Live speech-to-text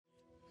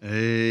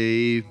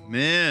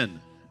Amen.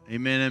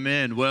 Amen.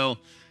 Amen. Well,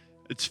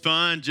 it's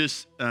fun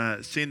just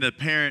seeing the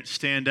parents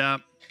stand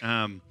up.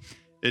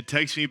 It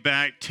takes me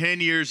back 10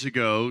 years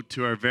ago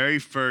to our very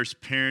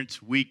first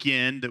parents'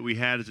 weekend that we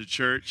had as a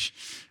church.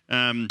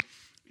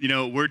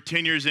 We're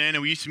 10 years in,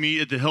 and we used to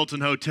meet at the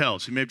Hilton Hotel.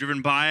 So you may have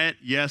driven by it.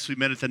 Yes, we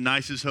met at the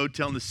nicest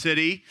hotel in the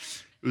city.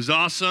 It was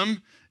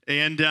awesome.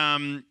 And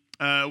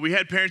we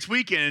had parents'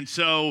 weekend. And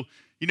so,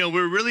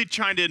 we're really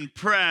trying to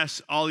impress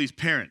all these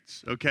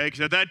parents, okay? Because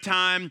at that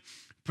time,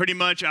 pretty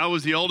much I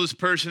was the oldest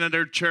person at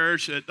our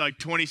church at like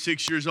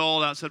 26 years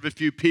old, outside of a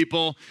few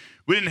people.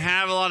 We didn't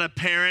have a lot of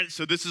parents,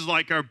 so this is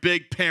like our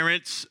big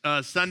parents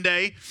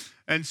Sunday.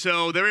 And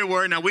so there we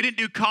were. Now, we didn't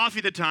do coffee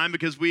at the time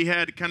because we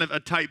had kind of a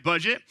tight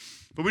budget,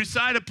 but we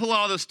decided to pull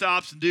all the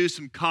stops and do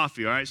some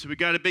coffee, all right? So we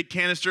got a big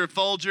canister of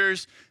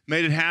Folgers,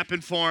 made it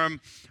happen for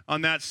them.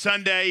 On that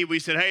Sunday, we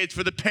said, hey, it's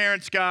for the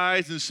parents,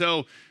 guys. And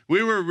so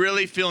we were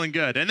really feeling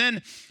good. And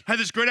then had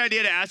this great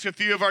idea to ask a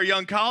few of our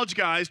young college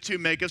guys to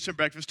make us some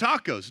breakfast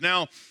tacos.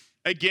 Now,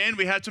 again,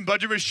 we had some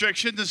budget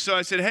restrictions, and so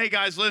I said, hey,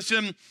 guys,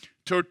 listen,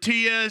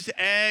 tortillas,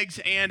 eggs,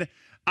 and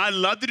I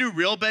love to do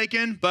real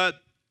bacon, but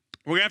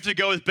we're going to have to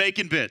go with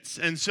bacon bits.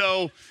 And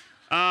so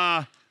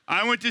I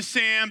went to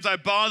Sam's. I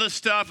bought the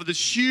stuff with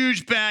this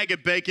huge bag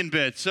of bacon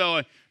bits. So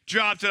I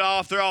dropped it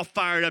off. They're all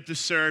fired up to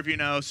serve,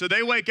 So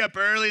they wake up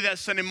early that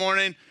Sunday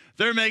morning.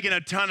 They're making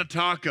a ton of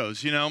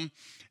tacos,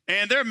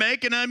 And they're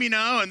making them,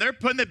 and they're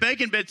putting the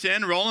bacon bits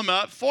in, roll them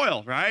up,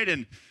 foil, right?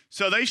 And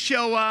so they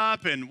show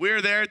up, and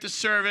we're there at the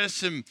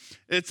service, and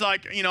it's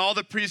like, all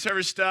the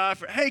pre-service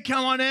stuff. Hey,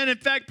 come on in. In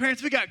fact,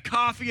 parents, we got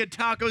coffee and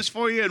tacos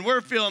for you, and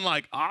we're feeling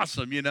like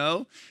awesome,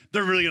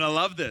 They're really going to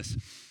love this.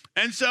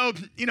 And so,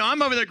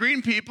 I'm over there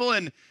greeting people,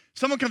 and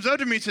someone comes over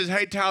to me and says,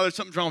 hey, Tyler,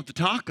 something's wrong with the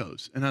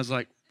tacos. And I was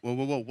like, whoa,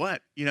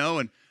 what?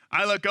 And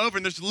I look over,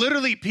 and there's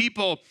literally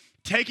people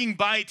taking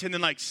bites and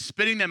then,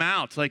 spitting them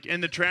out, in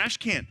the trash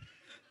can.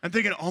 I'm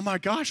thinking, oh, my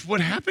gosh, what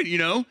happened,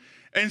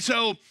 And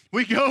so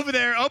we go over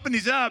there, open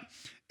these up,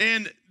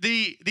 and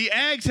the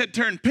eggs had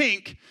turned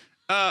pink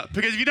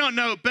because if you don't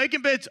know,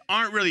 bacon bits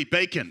aren't really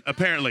bacon,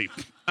 apparently.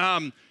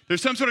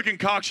 There's some sort of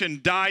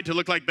concoction dyed to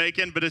look like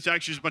bacon, but it's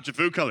actually just a bunch of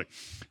food coloring.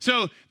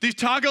 So these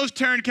tacos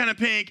turned kind of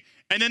pink,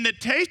 and then the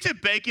taste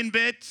of bacon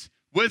bits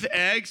with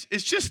eggs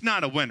is just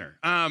not a winner.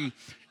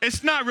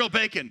 It's not real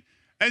bacon.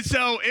 And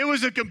so it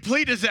was a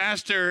complete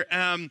disaster.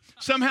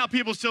 Somehow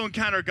people still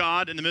encounter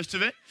God in the midst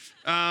of it.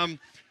 And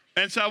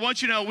so I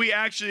want you to know we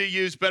actually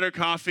use better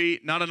coffee,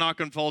 not a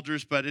knock on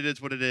Folgers, but it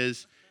is what it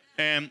is.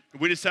 And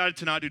we decided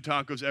to not do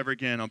tacos ever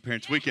again on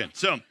Parents Weekend.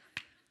 So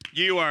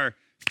you are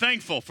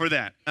thankful for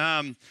that.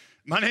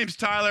 My name's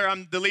Tyler.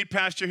 I'm the lead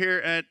pastor here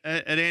at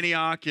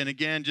Antioch. And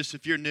again, just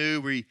if you're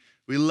new, we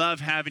love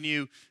having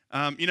you.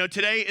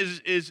 Today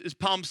is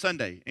Palm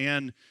Sunday,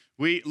 and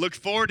we look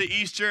forward to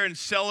Easter and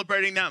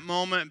celebrating that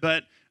moment.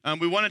 But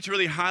we wanted to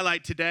really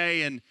highlight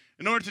today, and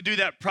in order to do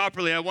that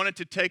properly, I wanted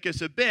to take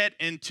us a bit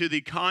into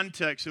the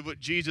context of what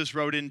Jesus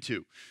wrote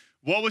into.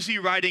 What was he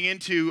writing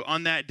into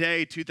on that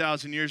day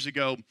 2,000 years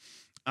ago?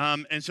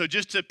 And so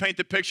just to paint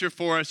the picture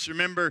for us,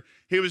 remember,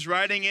 he was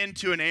writing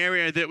into an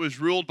area that was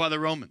ruled by the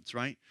Romans,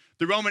 right?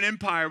 The Roman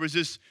Empire was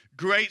this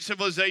great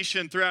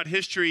civilization throughout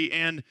history,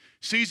 and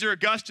Caesar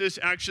Augustus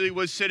actually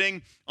was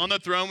sitting on the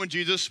throne when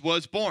Jesus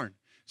was born.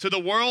 So the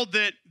world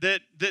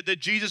that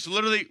Jesus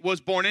literally was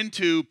born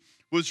into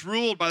was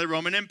ruled by the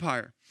Roman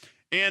Empire.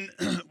 And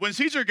when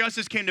Caesar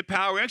Augustus came to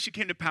power, he actually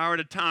came to power at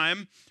a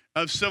time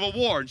of civil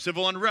war and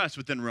civil unrest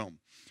within Rome.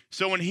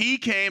 So when he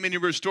came and he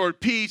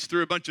restored peace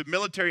through a bunch of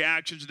military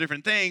actions and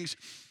different things,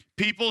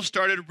 people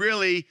started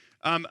really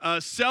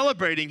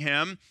celebrating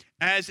him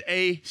as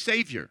a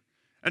savior.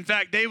 In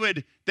fact, they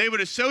would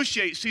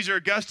associate Caesar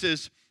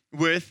Augustus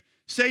with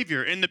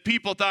savior. And the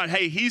people thought,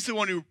 hey, he's the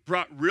one who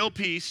brought real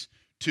peace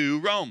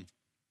to Rome.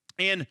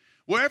 And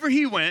wherever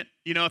he went,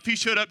 if he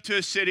showed up to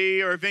a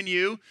city or a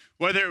venue,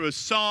 whether it was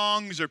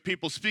songs or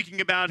people speaking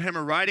about him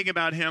or writing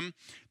about him,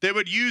 they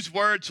would use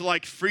words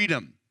like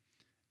freedom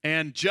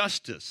and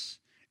justice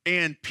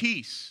and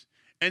peace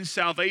and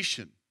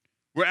salvation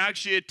were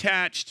actually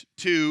attached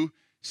to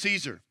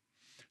Caesar.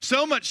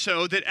 So much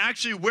so that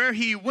actually where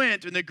he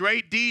went and the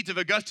great deeds of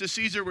Augustus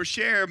Caesar were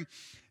shared,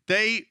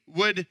 they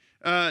would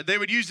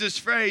use this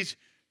phrase,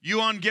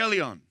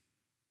 euangelion,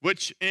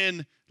 which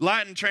in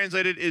Latin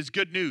translated is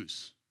good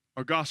news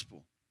or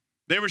gospel.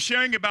 They were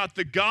sharing about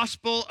the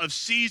gospel of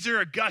Caesar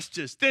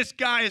Augustus. This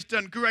guy has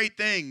done great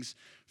things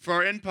for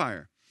our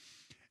empire.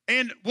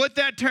 And what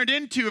that turned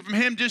into from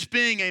him just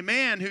being a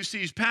man who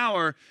sees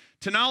power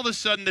to now all of a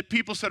sudden the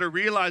people started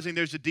realizing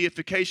there's a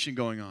deification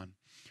going on.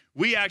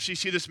 We actually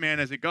see this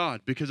man as a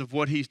god because of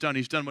what he's done.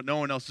 He's done what no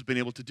one else has been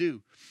able to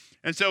do.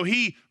 And so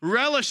he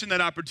relished in that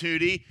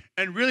opportunity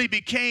and really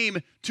became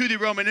to the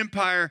Roman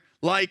Empire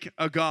like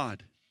a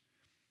god.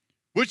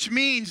 Which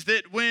means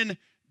that when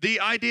the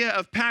idea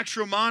of Pax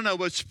Romana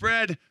was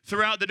spread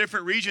throughout the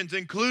different regions,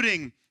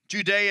 including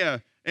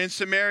Judea and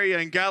Samaria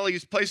and Galilee,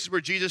 places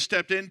where Jesus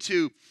stepped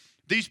into,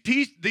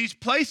 these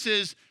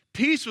places,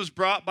 peace was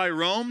brought by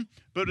Rome,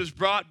 but it was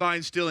brought by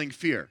instilling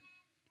fear.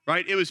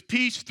 right? It was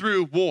peace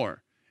through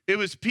war. It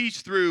was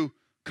peace through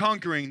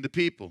conquering the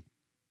people.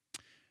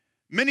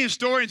 Many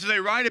historians, as they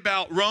write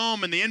about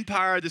Rome and the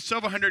empire, the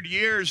several hundred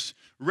years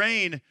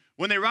reign,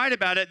 when they write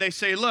about it, they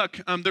say, look,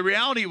 the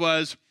reality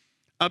was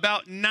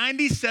about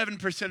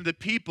 97% of the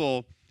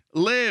people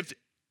lived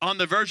on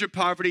the verge of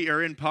poverty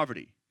or in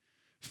poverty.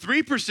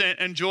 3%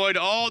 enjoyed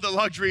all the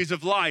luxuries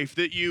of life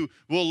that you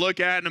will look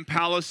at in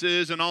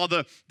palaces and all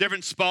the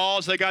different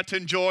spas they got to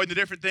enjoy and the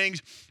different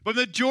things. But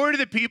the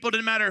majority of the people,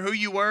 didn't matter who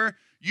you were,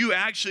 you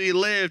actually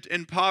lived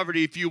in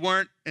poverty if you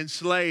weren't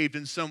enslaved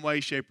in some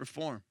way, shape, or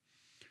form.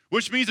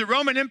 Which means the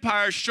Roman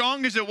Empire, as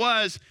strong as it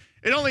was,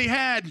 it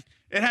had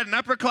an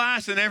upper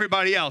class and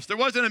everybody else. There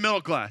wasn't a middle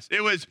class.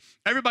 It was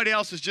everybody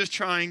else is just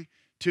trying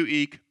to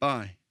eke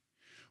by.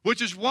 Which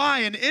is why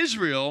in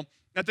Israel,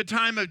 at the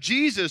time of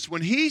Jesus,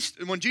 when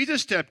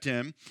Jesus stepped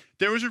in,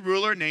 there was a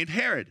ruler named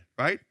Herod,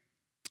 right?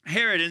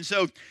 Herod. And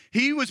so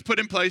he was put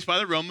in place by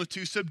the Romans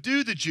to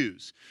subdue the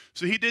Jews.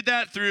 So he did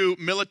that through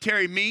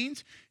military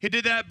means. He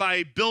did that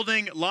by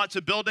building lots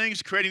of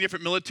buildings, creating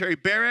different military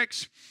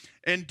barracks,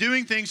 and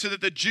doing things so that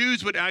the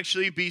Jews would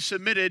actually be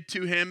submitted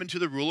to him and to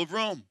the rule of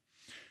Rome.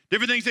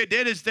 Different things they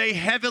did is they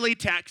heavily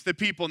taxed the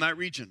people in that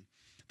region.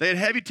 They had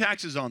heavy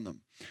taxes on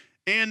them.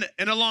 And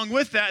along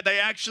with that, they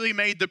actually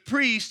made the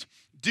priest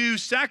do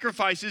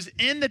sacrifices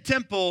in the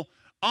temple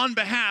on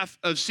behalf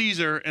of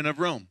Caesar and of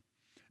Rome.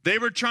 They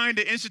were trying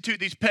to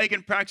institute these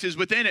pagan practices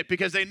within it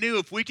because they knew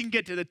if we can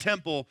get to the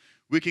temple,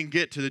 we can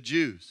get to the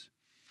Jews.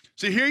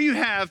 So here you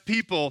have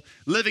people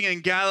living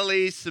in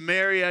Galilee,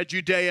 Samaria,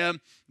 Judea,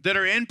 that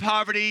are in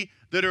poverty,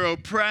 that are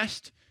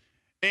oppressed.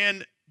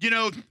 And,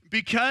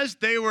 because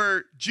they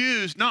were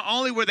Jews, not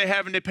only were they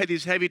having to pay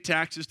these heavy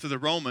taxes to the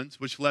Romans,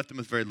 which left them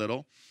with very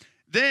little,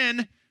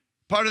 then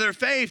part of their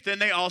faith, then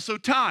they also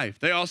tithed.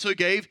 They also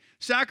gave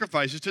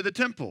sacrifices to the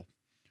temple,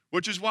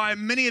 which is why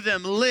many of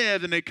them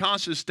lived in a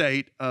constant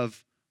state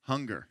of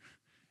hunger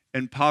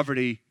and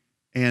poverty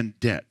and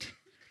debt.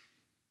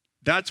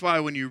 That's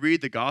why when you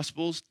read the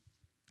Gospels,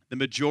 the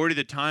majority of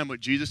the time what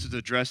Jesus is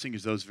addressing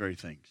is those very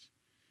things.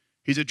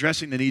 He's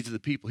addressing the needs of the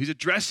people. He's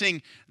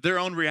addressing their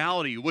own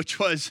reality, which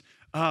was,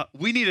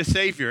 we need a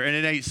Savior, and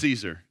it ain't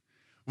Caesar.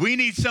 We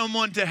need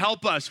someone to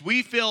help us.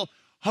 We feel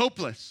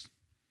hopeless.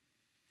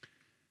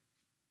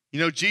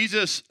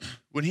 Jesus,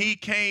 when he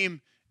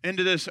came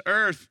into this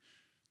earth,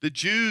 the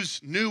Jews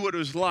knew what it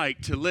was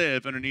like to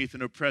live underneath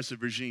an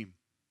oppressive regime.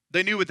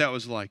 They knew what that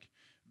was like.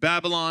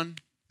 Babylon,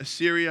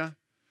 Assyria,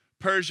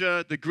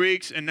 Persia, the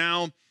Greeks, and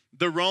now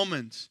the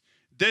Romans.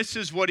 This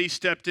is what he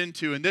stepped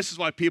into, and this is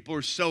why people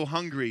are so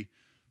hungry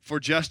for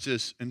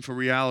justice and for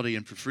reality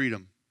and for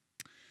freedom.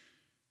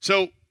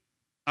 So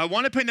I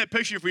want to paint that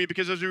picture for you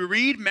because as we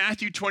read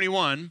Matthew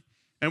 21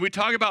 and we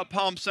talk about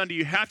Palm Sunday,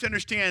 you have to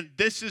understand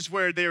this is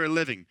where they were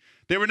living.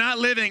 They were not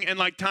living in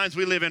like times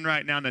we live in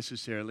right now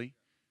necessarily,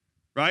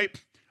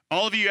 right?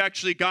 All of you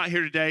actually got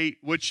here today,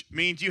 which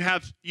means you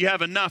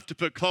have enough to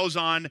put clothes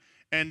on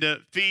and to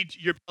feed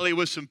your belly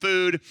with some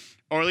food,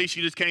 or at least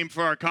you just came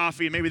for our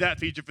coffee, and maybe that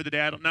feeds you for the day,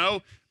 I don't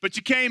know. But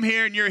you came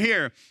here and you're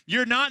here.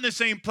 You're not in the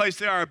same place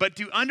they are, but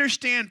to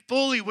understand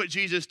fully what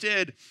Jesus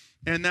did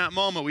in that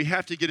moment, we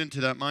have to get into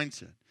that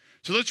mindset.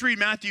 So let's read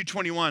Matthew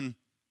 21,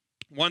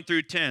 1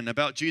 through 10,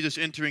 about Jesus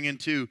entering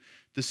into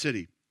the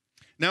city.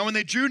 Now when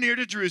they drew near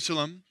to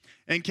Jerusalem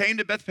and came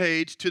to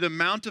Bethphage to the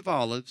Mount of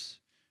Olives,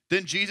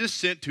 then Jesus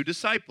sent 2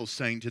 disciples,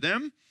 saying to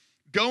them,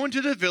 "Go into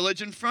the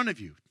village in front of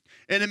you,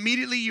 and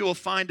immediately you will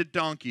find a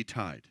donkey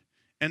tied,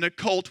 and a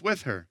colt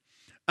with her.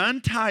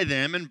 Untie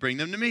them and bring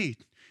them to me.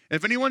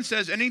 If anyone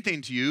says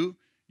anything to you,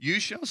 you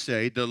shall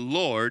say, 'The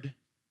Lord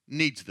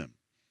needs them,'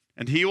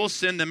 and he will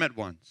send them at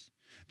once."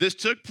 This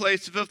took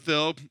place to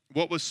fulfill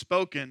what was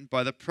spoken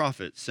by the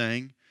prophet,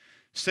 saying,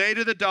 "Say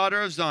to the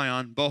daughter of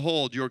Zion,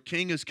 behold, your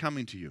king is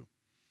coming to you,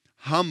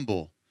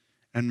 humble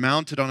and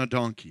mounted on a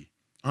donkey,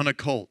 on a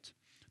colt,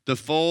 the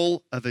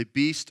foal of a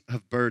beast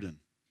of burden."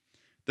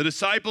 The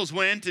disciples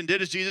went and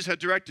did as Jesus had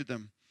directed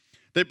them.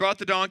 They brought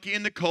the donkey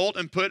and the colt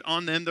and put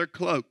on them their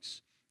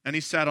cloaks, and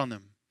he sat on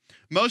them.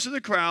 Most of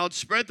the crowd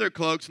spread their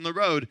cloaks on the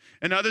road,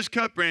 and others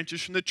cut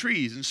branches from the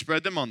trees and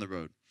spread them on the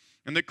road.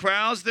 And the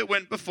crowds that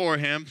went before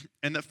him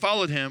and that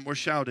followed him were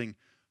shouting,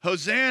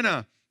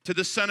 "Hosanna to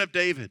the Son of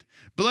David.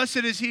 Blessed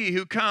is he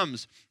who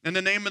comes in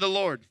the name of the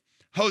Lord.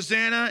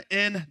 Hosanna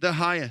in the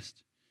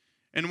highest."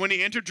 And when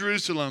he entered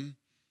Jerusalem,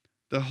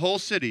 the whole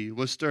city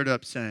was stirred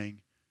up,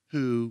 saying,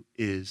 "Who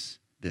is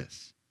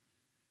this?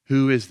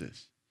 Who is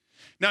this?"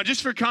 Now,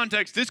 just for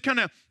context, this kind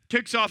of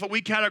kicks off what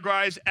we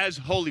categorize as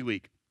Holy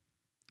Week,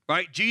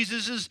 right?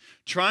 Jesus'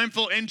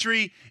 triumphal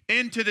entry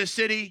into the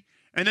city,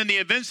 and then the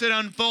events that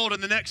unfold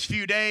in the next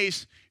few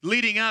days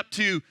leading up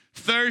to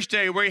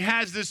Thursday, where he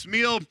has this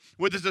meal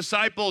with his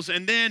disciples,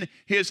 and then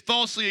he is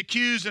falsely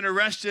accused and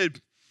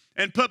arrested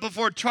and put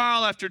before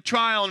trial after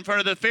trial in front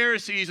of the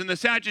Pharisees and the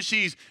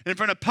Sadducees, in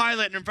front of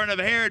Pilate and in front of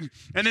Herod,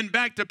 and then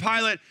back to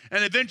Pilate,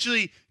 and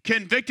eventually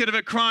convicted of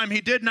a crime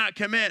he did not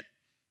commit.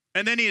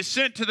 And then he is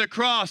sent to the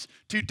cross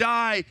to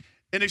die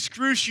an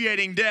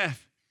excruciating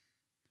death.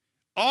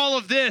 All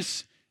of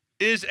this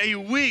is a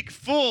week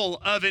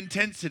full of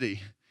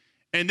intensity.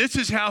 And this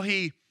is how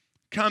he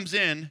comes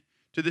in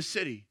to the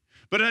city.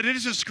 But I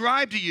just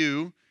described to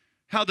you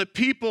how the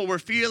people were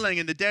feeling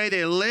in the day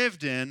they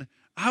lived in.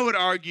 I would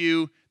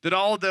argue that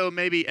although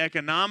maybe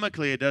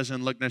economically it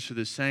doesn't look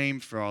necessarily the same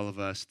for all of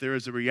us, there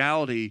is a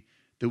reality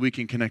that we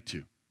can connect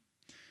to.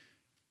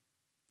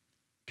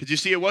 Because you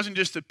see, it wasn't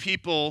just the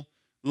people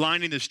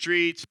lining the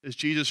streets as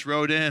Jesus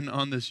rode in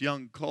on this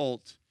young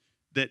colt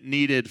that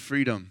needed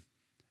freedom,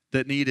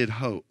 that needed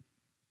hope.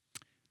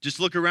 Just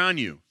look around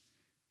you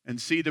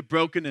and see the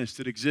brokenness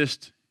that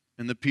exists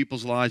in the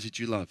people's lives that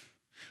you love.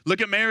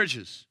 Look at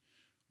marriages,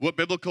 what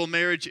biblical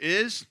marriage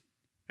is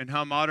and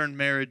how modern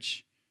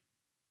marriage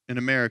in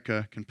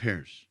America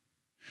compares.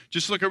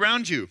 Just look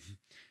around you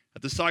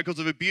at the cycles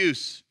of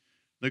abuse,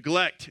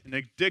 neglect, and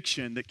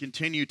addiction that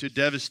continue to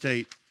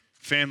devastate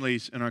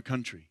families in our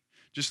country.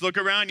 Just look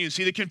around you and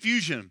see the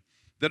confusion,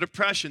 the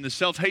depression, the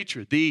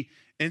self-hatred, the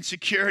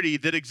insecurity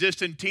that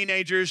exists in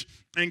teenagers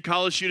and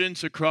college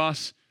students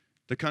across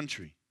the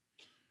country.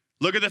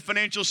 Look at the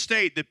financial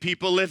state that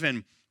people live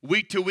in,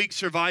 week-to-week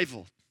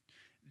survival,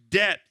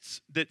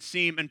 debts that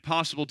seem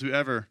impossible to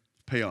ever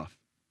pay off.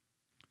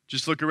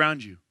 Just look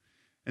around you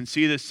and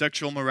see the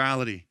sexual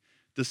morality,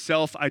 the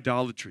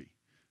self-idolatry,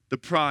 the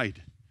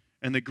pride,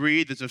 and the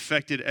greed that's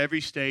affected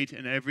every state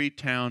and every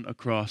town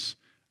across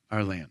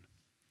our land.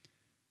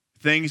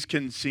 Things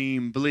can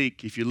seem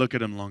bleak if you look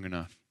at them long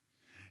enough.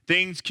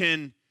 Things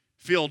can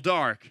feel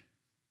dark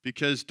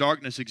because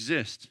darkness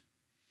exists.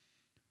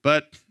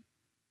 But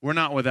we're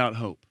not without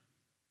hope.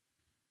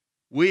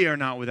 We are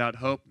not without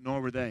hope, nor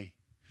were they.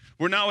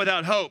 We're not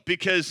without hope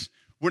because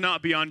we're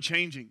not beyond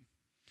changing.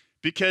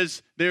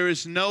 Because there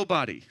is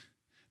nobody,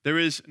 there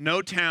is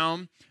no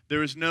town,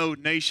 there is no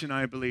nation,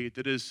 I believe,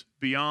 that is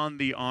beyond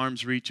the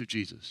arm's reach of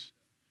Jesus.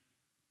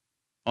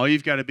 All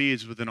you've got to be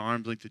is within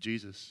arm's length of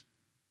Jesus.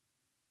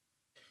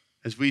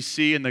 As we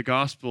see in the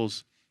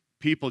Gospels,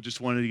 people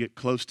just wanted to get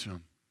close to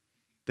him.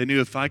 They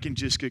knew if I can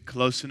just get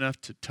close enough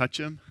to touch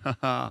him,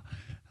 I'm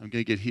going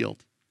to get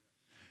healed.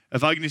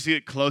 If I can just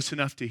get close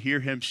enough to hear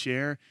him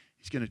share,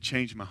 he's going to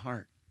change my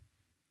heart.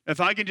 If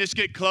I can just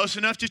get close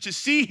enough just to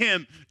see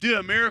him do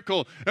a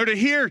miracle or to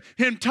hear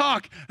him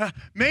talk,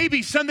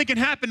 maybe something can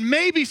happen.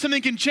 Maybe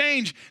something can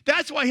change.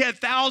 That's why he had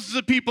thousands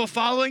of people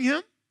following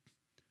him,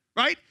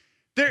 right?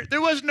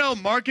 There was no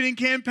marketing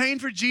campaign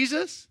for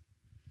Jesus,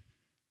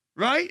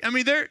 right? I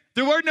mean, there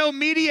were no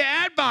media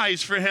ad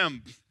buys for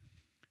him.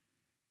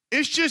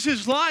 It's just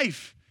his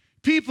life.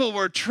 People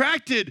were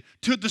attracted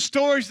to the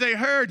stories they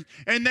heard,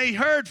 and they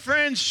heard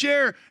friends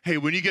share, hey,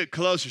 when you get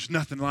close, there's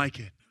nothing like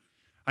it.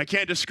 I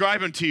can't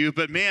describe him to you,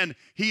 but man,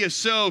 he is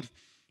so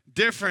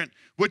different,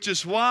 which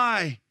is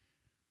why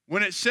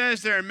when it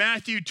says there in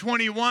Matthew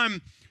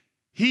 21,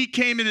 he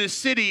came into the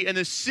city, and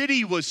the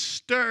city was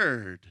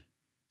stirred,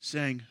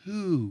 saying,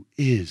 who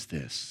is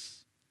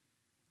this?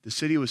 The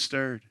city was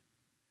stirred.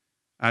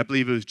 I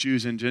believe it was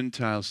Jews and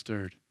Gentiles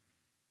stirred.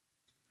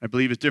 I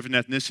believe it's different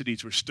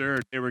ethnicities were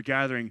stirred. They were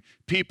gathering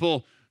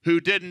people who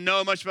didn't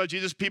know much about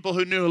Jesus, people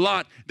who knew a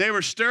lot. They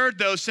were stirred,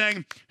 though,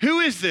 saying, who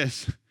is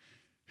this?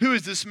 Who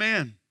is this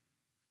man?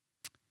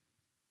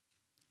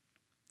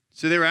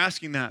 So they were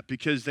asking that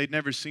because they'd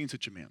never seen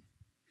such a man.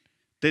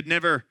 They'd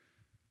never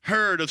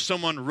heard of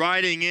someone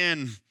riding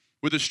in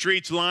with the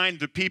streets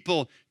lined with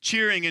people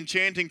cheering and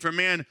chanting for a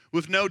man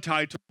with no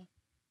title,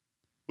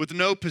 with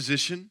no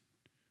position,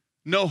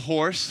 no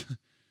horse,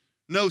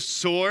 no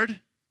sword.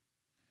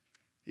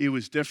 He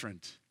was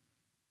different.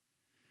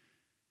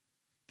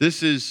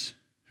 This is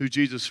who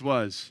Jesus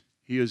was.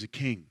 He was a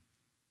king.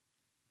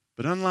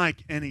 But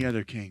unlike any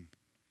other king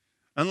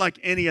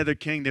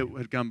that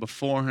had come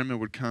before him and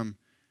would come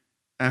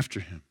after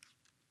him.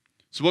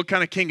 So what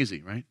kind of king is he,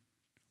 right?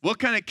 What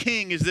kind of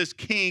king is this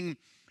King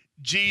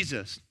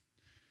Jesus?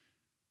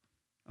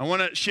 I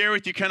want to share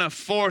with you kind of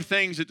 4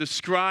 things that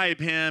describe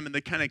him and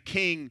the kind of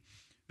king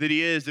that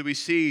he is that we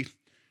see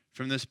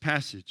from this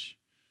passage.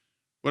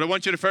 What I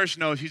want you to first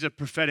know is he's a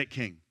prophetic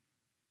king.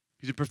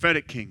 He's a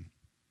prophetic king.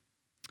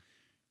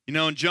 You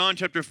know, in John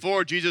chapter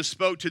 4, Jesus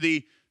spoke to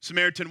the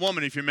Samaritan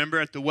woman, if you remember,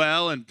 at the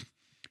well, and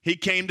he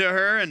came to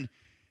her and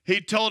he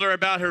told her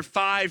about her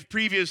 5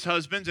 previous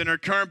husbands and her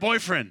current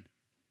boyfriend.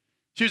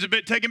 She was a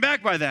bit taken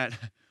back by that.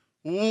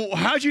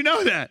 How'd you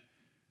know that?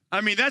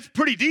 I mean, that's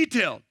pretty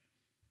detailed.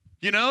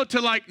 You know,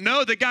 to like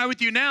know the guy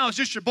with you now is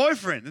just your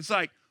boyfriend. It's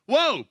like,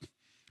 whoa.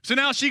 So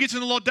now she gets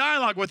in a little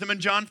dialogue with him in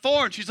John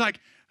 4, and she's like,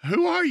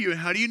 who are you and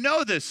how do you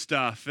know this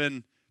stuff?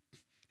 And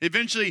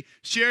eventually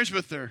shares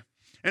with her.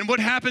 And what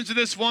happens to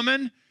this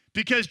woman?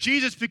 Because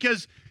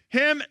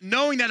him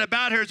knowing that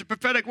about her is a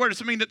prophetic word. It's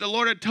something that the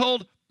Lord had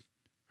told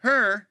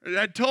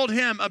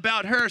him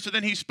about her. So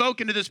then he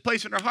spoke into this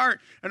place in her heart,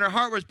 and her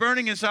heart was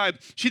burning inside.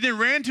 She then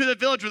ran to the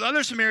village where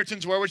other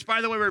Samaritans were, which, by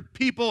the way, were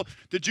people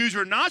the Jews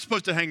were not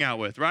supposed to hang out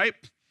with, right?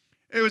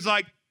 It was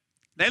like,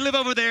 they live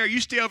over there,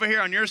 you stay over here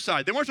on your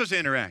side. They weren't supposed to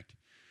interact.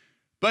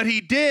 But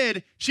he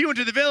did. She went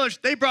to the village.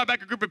 They brought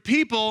back a group of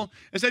people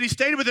and said he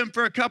stayed with them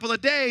for a couple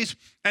of days.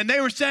 And they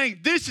were saying,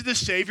 this is the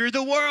Savior of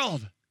the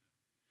world.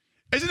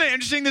 Isn't it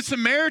interesting? The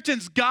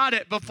Samaritans got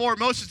it before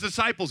most of his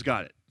disciples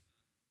got it.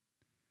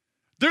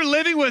 They're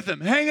living with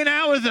him, hanging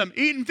out with him,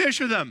 eating fish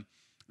with him.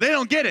 They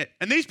don't get it.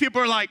 And these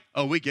people are like,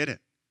 oh, we get it.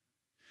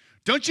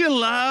 Don't you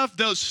love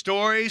those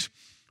stories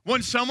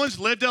when someone's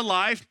lived a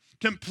life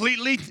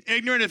completely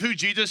ignorant of who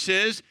Jesus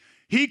is?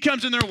 He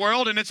comes in their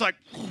world and it's like,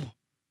 whew.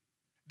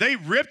 They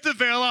rip the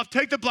veil off,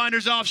 take the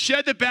blinders off,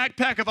 shed the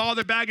backpack of all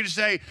their baggage and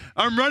say,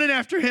 I'm running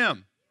after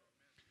him.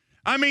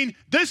 I mean,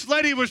 this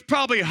lady was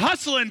probably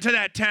hustling to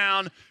that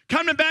town,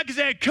 coming back and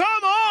saying,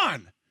 come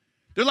on.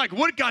 They're like,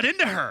 what got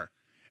into her?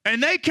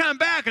 And they come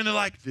back and they're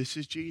like, this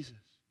is Jesus.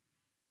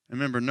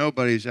 Remember,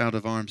 nobody's out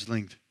of arm's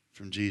length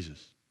from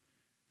Jesus.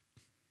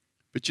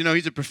 But you know,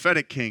 he's a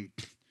prophetic king.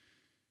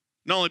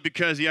 Not only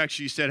because he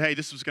actually said, hey,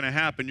 this was going to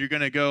happen. You're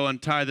going to go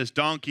untie this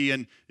donkey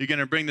and you're going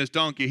to bring this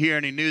donkey here.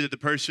 And he knew that the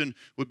person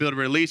would be able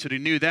to release it. He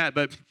knew that.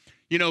 But,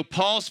 you know,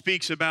 Paul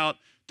speaks about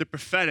the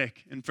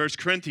prophetic in 1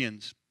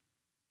 Corinthians.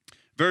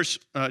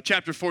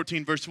 Chapter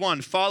 14, verse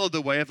 1. Follow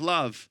the way of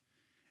love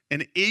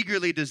and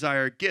eagerly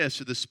desire gifts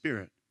of the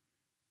Spirit,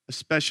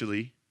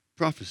 especially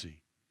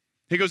prophecy.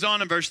 He goes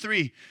on in verse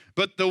 3.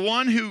 But the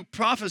one who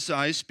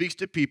prophesies speaks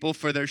to people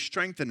for their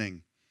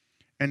strengthening,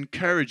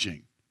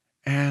 encouraging,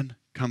 and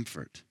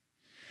comfort.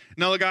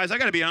 Now, guys, I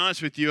got to be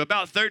honest with you.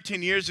 About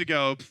 13 years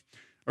ago,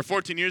 or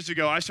 14 years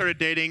ago, I started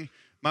dating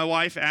my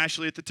wife,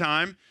 Ashley, at the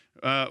time.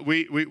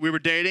 We were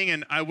dating,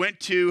 and I went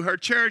to her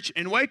church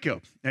in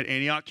Waco, at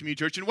Antioch Community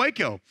Church in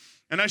Waco.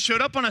 And I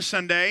showed up on a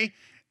Sunday,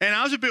 and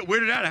I was a bit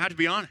weirded out, I have to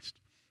be honest.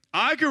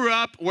 I grew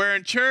up where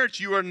in church,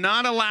 you are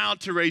not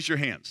allowed to raise your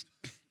hands.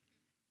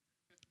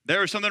 There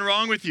was something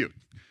wrong with you.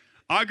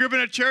 I grew up in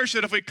a church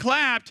that if we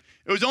clapped,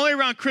 it was only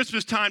around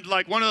Christmas time to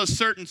like one of those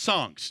certain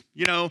songs,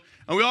 you know,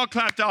 and we all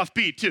clapped off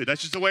beat too.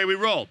 That's just the way we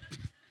rolled.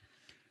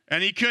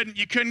 And you couldn't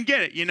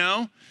get it, you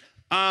know.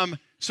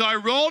 So I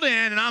rolled in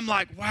and I'm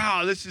like,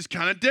 wow, this is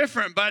kind of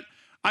different, but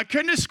I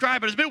couldn't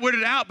describe it. I was a bit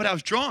weirded out, but I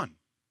was drawn.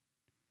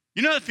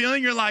 You know the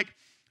feeling? You're like,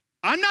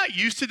 I'm not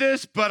used to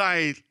this, but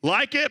I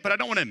like it, but I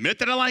don't want to admit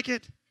that I like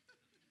it.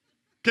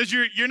 Because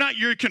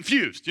you're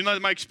confused. You know,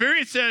 my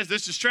experience says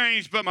this is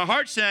strange, but my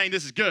heart's saying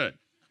this is good.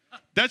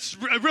 That's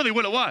really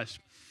what it was.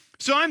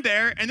 So I'm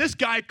there, and this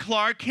guy,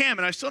 Clark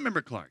Hammond, I still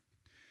remember Clark,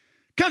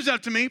 comes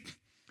up to me,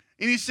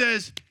 and he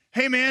says,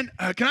 hey, man,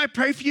 can I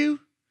pray for you?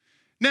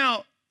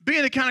 Now,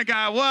 being the kind of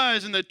guy I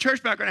was, and the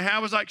church background I had, I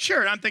was like,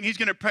 sure. And I'm thinking he's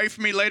going to pray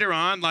for me later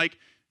on, like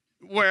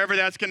wherever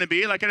that's going to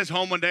be. Like at his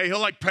home one day, he'll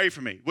like pray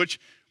for me, which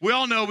we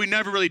all know we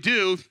never really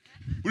do.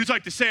 We just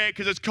like to say it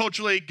because it's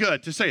culturally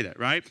good to say that,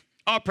 right?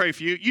 I'll pray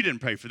for you. You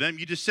didn't pray for them.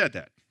 You just said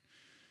that.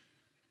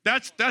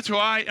 That's who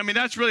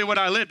that's really what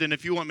I lived in,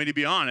 if you want me to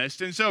be honest.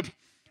 And so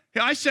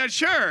I said,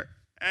 sure.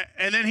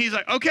 And then he's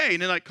like, okay.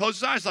 And then like closed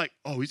his eyes like,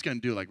 oh, he's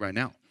going to do it like right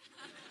now.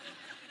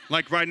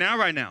 Like right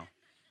now.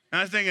 And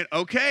I was thinking,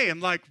 okay.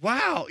 I'm like,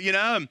 wow, you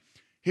know. And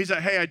he's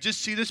like, hey, I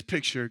just see this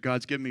picture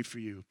God's given me for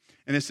you.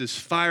 And it's this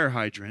fire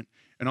hydrant.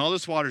 And all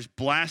this water's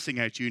blasting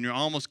at you. And you're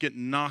almost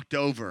getting knocked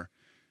over.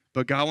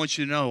 But God wants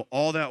you to know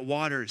all that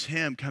water is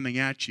him coming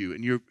at you.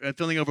 And you're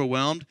feeling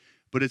overwhelmed,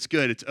 but it's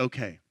good. It's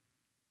okay.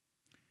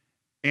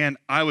 And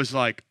I was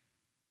like,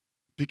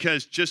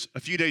 because just a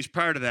few days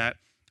prior to that,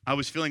 I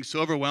was feeling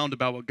so overwhelmed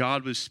about what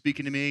God was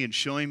speaking to me and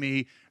showing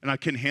me, and I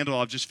couldn't handle it.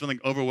 I was just feeling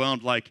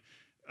overwhelmed, like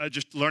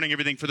just learning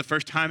everything for the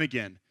first time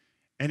again.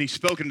 And he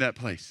spoke into that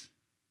place.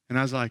 And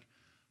I was like,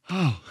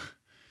 oh,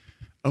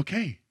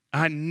 okay.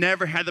 I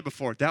never had that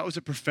before. That was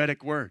a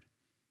prophetic word.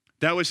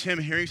 That was him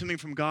hearing something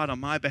from God on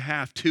my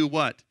behalf to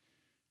what?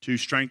 To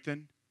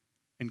strengthen,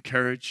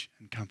 encourage,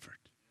 and comfort.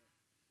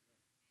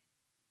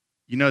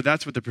 You know,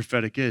 that's what the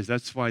prophetic is.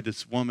 That's why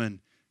this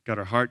woman got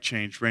her heart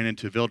changed, ran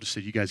into a village and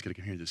said, you guys got to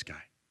come hear this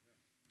guy.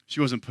 She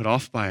wasn't put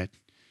off by it.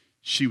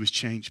 She was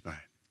changed by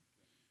it.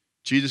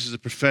 Jesus is a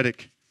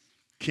prophetic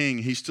king.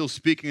 He's still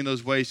speaking in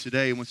those ways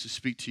today and wants to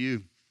speak to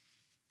you.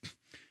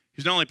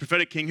 He's not only a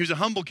prophetic king, he's a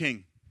humble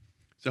king.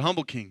 He's a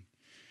humble king.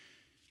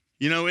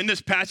 You know, in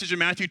this passage in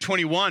Matthew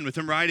 21, with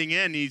him writing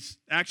in, he's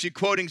actually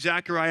quoting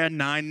Zechariah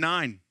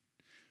 9:9.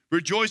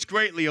 Rejoice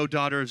greatly, O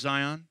daughter of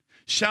Zion.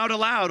 Shout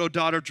aloud, O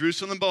daughter of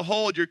Jerusalem.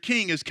 Behold, your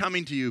king is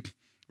coming to you.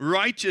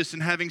 Righteous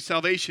and having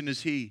salvation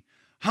is he.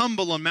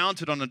 Humble and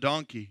mounted on a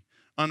donkey,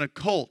 on a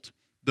colt,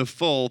 the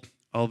foal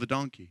of a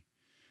donkey.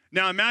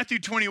 Now, in Matthew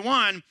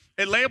 21,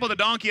 it labeled the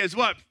donkey as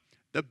what?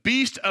 The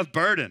beast of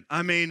burden.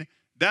 I mean,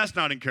 that's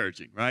not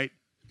encouraging, right?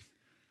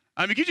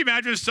 I mean, could you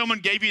imagine if someone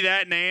gave you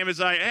that name? It's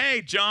like,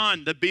 hey,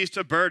 John, the beast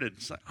of burden.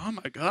 It's like, oh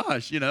my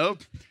gosh, you know,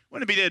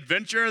 wouldn't it be the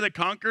adventurer, the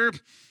conqueror?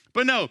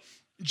 But no,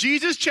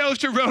 Jesus chose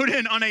to ride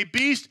in on a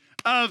beast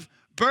of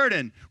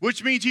burden,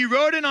 which means he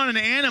rode in on an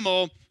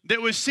animal that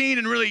was seen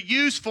and really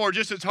used for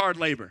just as hard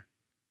labor.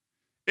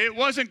 It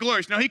wasn't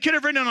glorious. Now, he could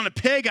have ridden on a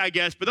pig, I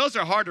guess, but those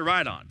are hard to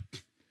ride on.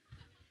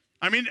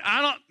 I mean,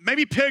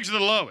 maybe pigs are the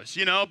lowest,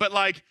 you know, but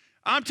like,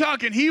 I'm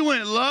talking, he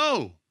went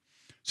low.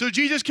 So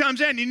Jesus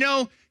comes in, you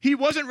know, he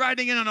wasn't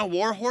riding in on a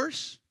war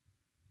horse,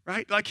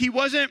 right? Like he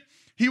wasn't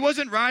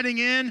riding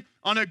in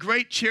on a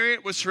great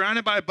chariot, was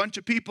surrounded by a bunch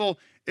of people.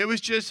 It was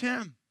just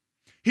him.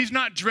 He's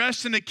not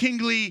dressed in a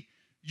kingly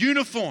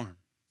uniform,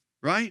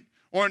 right?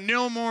 Or in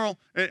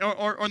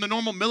the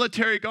normal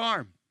military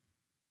garb.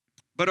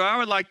 But I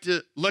would like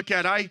to look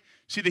at, I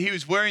see that he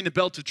was wearing the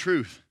belt of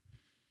truth.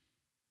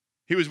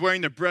 He was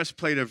wearing the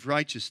breastplate of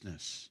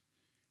righteousness.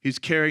 He's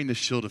carrying the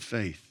shield of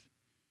faith.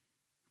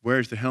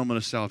 Wears the helmet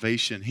of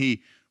salvation.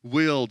 He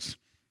wields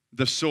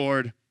the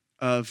sword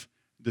of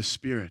the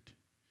Spirit.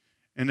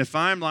 And if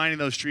I'm lining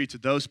those streets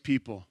with those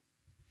people,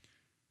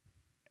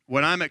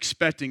 what I'm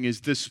expecting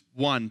is this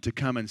one to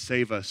come and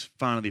save us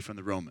finally from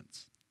the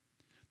Romans.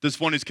 This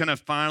one is going to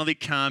finally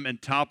come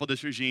and topple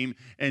this regime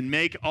and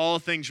make all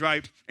things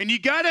right. And you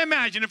got to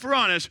imagine, if we're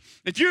honest,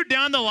 if you're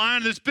down the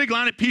line, this big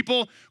line of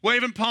people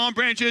waving palm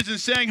branches and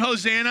saying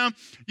Hosanna,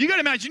 you got to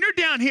imagine you're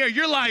down here.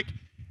 You're like,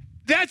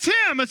 that's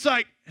him. It's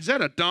like, is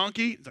that a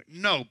donkey? It's like,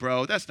 no,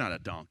 bro, that's not a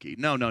donkey.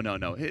 No.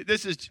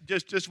 This is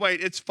just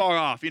wait. It's far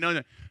off.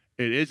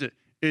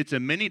 It's a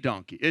mini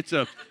donkey. It's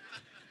a,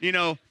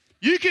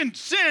 you can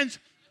sense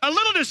a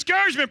little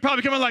discouragement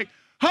probably coming like,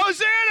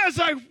 Hosanna's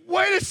like,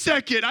 wait a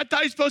second. I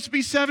thought he's supposed to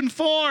be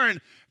 7'4",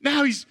 and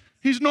now he's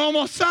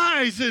normal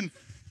size, and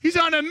he's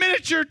on a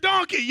miniature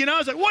donkey.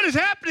 It's like, what is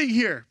happening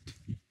here?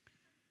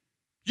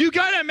 You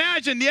got to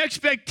imagine the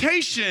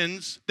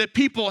expectations that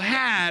people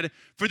had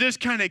for this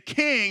kind of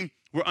king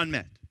were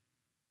unmet,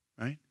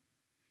 right?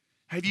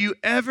 Have you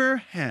ever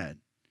had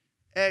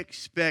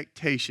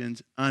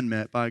expectations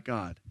unmet by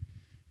God?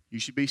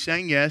 You should be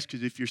saying yes,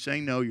 because if you're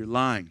saying no, you're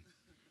lying.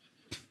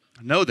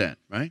 I know that,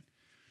 right?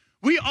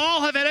 We all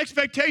have had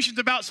expectations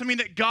about something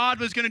that God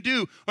was going to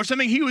do or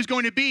something he was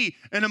going to be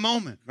in a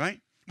moment,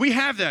 right? We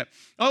have that.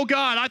 Oh,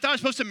 God, I thought I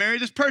was supposed to marry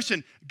this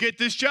person, get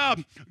this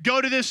job,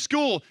 go to this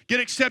school, get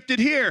accepted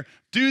here,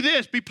 do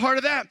this, be part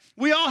of that.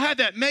 We all have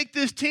that. Make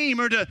this team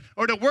or to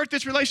work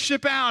this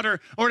relationship out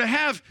or to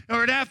have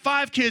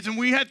 5 kids and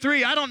we had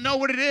 3. I don't know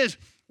what it is.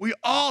 We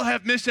all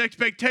have missed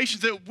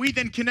expectations that we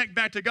then connect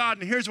back to God.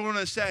 And here's what I want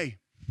to say.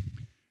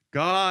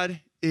 God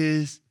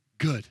is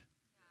good.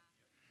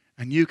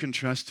 And you can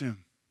trust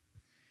him.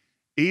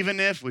 Even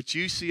if what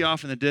you see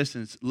off in the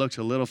distance looks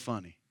a little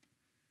funny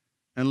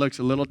and looks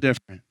a little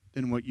different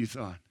than what you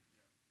thought.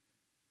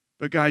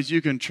 But guys,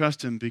 you can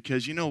trust him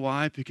because you know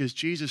why? Because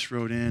Jesus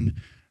rode in.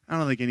 I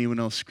don't think anyone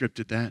else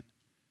scripted that.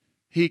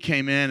 He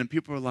came in and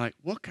people were like,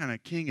 what kind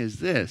of king is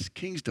this?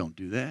 Kings don't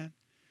do that.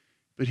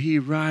 But he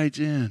rides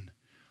in,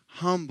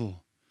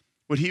 humble.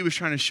 What he was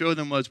trying to show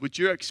them was, what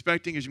you're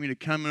expecting is me to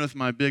come in with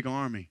my big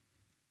army.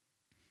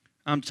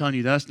 I'm telling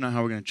you, that's not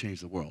how we're going to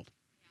change the world.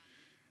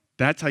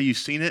 That's how you've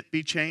seen it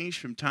be changed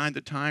from time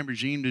to time,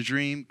 regime to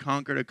dream,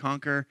 conquer to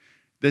conquer.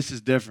 This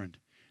is different.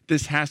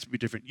 This has to be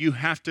different. You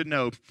have to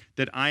know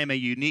that I am a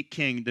unique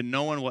king, that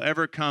no one will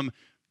ever come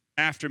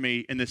after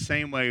me in the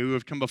same way who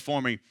have come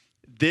before me.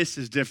 This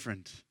is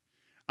different.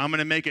 I'm going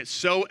to make it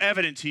so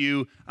evident to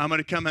you. I'm going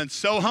to come in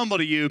so humble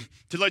to you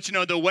to let you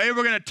know the way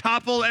we're going to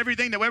topple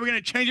everything, the way we're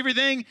going to change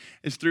everything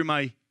is through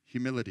my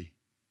humility.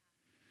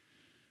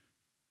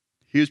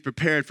 He was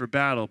prepared for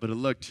battle, but it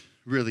looked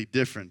really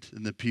different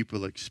than the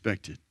people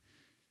expected.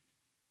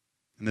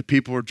 And the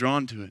people were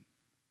drawn to it.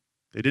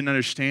 They didn't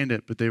understand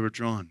it, but they were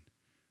drawn.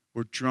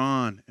 Were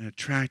drawn and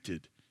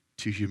attracted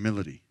to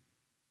humility.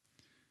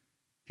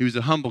 He was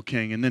a humble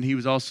king, and then he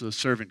was also a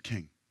servant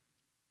king.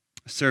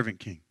 A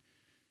servant king.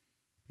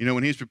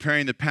 When he was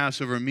preparing the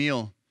Passover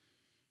meal,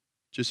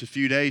 just a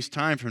few days'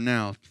 time from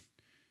now,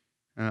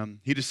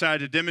 he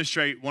decided to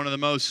demonstrate one of the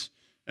most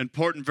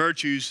important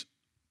virtues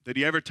that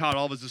he ever taught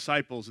all of his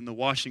disciples in the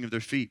washing of their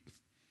feet.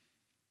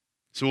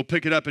 So we'll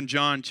pick it up in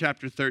John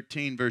chapter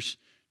 13, verse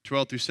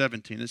 12 through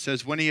 17. It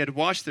says, when he had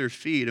washed their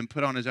feet and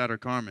put on his outer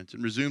garments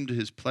and resumed to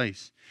his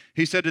place,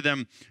 he said to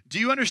them, do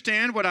you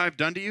understand what I've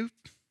done to you?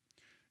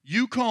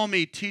 You call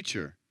me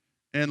teacher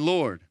and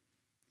Lord,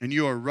 and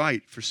you are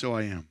right, for so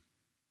I am.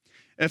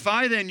 If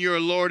I then, your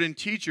Lord and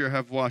teacher,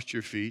 have washed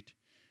your feet,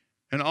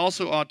 and you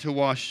also ought to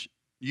wash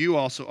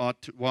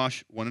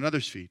one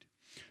another's feet.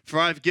 For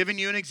I have given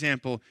you an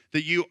example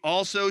that you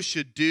also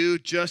should do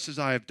just as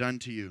I have done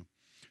to you.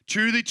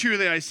 Truly,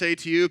 truly, I say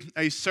to you,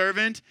 a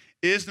servant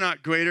is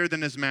not greater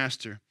than his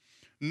master,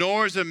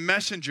 nor is a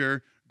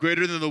messenger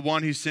greater than the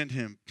one who sent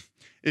him.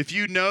 If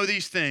you know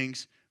these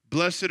things,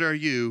 blessed are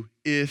you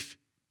if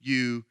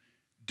you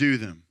do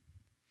them.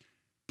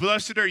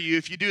 Blessed are you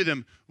if you do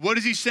them. What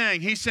is he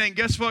saying? He's saying,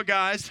 guess what,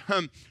 guys?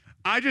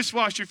 I just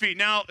washed your feet.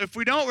 Now, if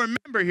we don't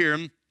remember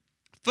here,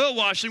 foot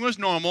washing was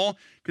normal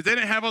because they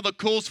didn't have all the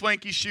cool,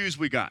 swanky shoes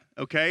we got,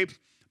 okay?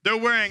 They're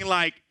wearing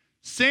like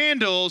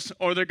sandals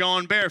or they're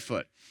going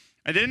barefoot.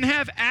 And they didn't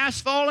have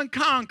asphalt and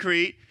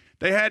concrete.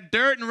 They had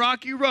dirt and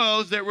rocky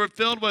roads that were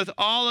filled with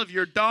all of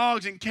your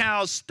dogs and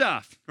cows'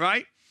 stuff,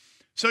 right?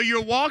 So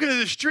you're walking through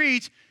the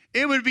streets.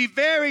 It would be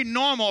very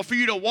normal for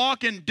you to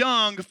walk in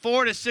dung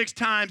 4 to 6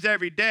 times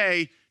every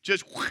day,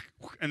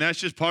 and that's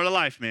just part of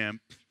life, man.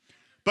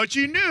 But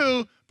you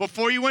knew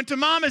before you went to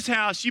mama's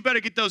house, you better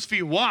get those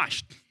feet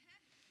washed.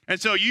 And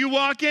so you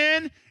walk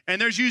in,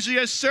 and there's usually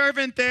a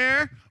servant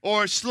there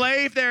or a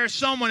slave there or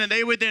someone, and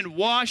they would then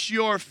wash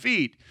your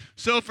feet.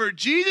 So for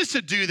Jesus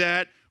to do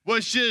that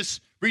was just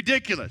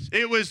ridiculous.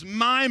 It was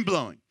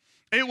mind-blowing.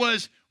 It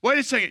was, wait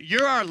a second,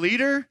 you're our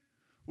leader?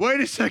 Wait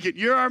a second,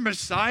 you're our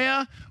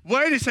Messiah?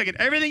 Wait a second,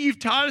 everything you've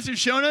taught us and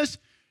shown us,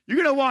 you're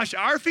going to wash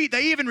our feet?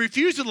 They even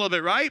refused a little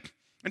bit, right?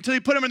 Until he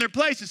put them in their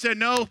place and said,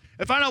 no,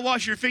 if I don't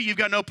wash your feet, you've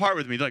got no part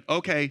with me. They're like,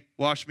 okay,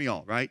 wash me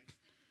all, right?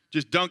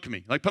 Just dunk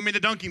me. Like, put me in the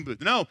dunking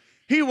booth. No,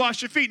 he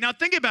washed your feet. Now,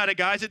 think about it,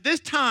 guys. At this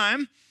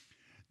time,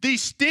 the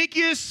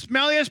stinkiest,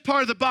 smelliest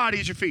part of the body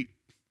is your feet.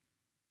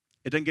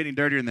 It doesn't get any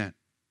dirtier than that.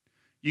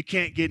 You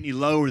can't get any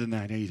lower than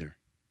that either.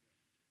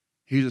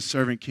 He's a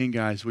servant king,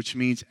 guys, which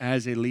means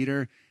as a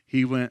leader,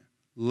 he went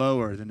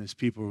lower than his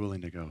people were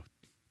willing to go.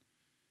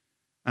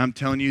 I'm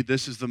telling you,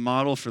 this is the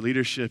model for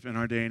leadership in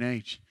our day and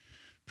age.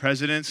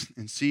 Presidents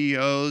and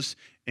CEOs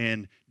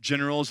and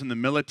generals in the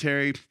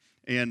military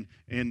and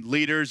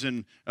leaders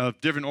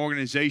of different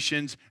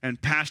organizations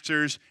and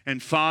pastors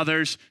and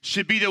fathers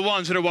should be the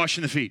ones that are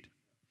washing the feet.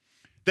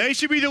 They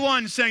should be the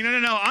ones saying,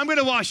 no, I'm going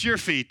to wash your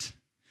feet.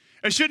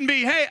 It shouldn't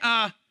be, hey,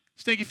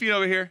 stinky feet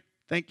over here.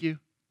 Thank you.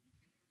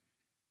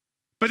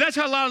 But that's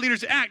how a lot of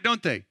leaders act,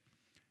 don't they?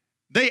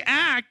 They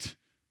act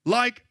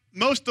like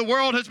most of the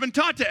world has been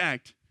taught to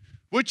act,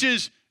 which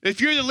is, if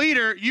you're the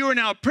leader, you are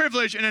now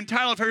privileged and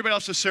entitled for everybody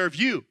else to serve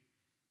you.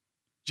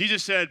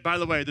 Jesus said, by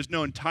the way, there's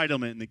no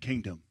entitlement in the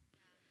kingdom.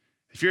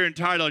 If you're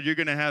entitled, you're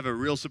going to have a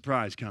real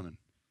surprise coming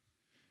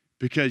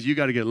because you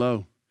got to get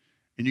low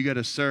and you got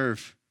to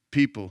serve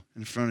people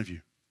in front of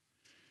you.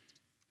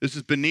 This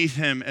is beneath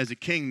him as a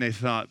king, they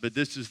thought, but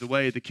this is the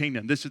way of the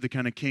kingdom. This is the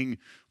kind of king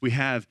we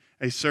have,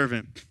 a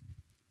servant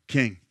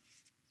king.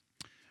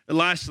 And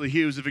lastly,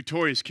 he was a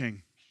victorious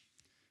king.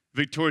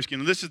 Victorious king.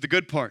 And this is the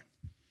good part.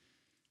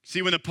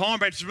 See, when the palm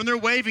branches, when they're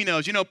waving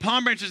those,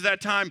 palm branches at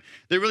that time,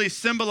 they really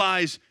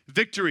symbolize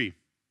victory,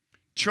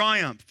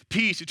 triumph,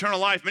 peace, eternal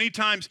life. Many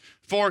times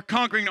for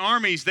conquering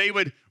armies, they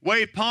would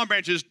wave palm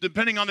branches,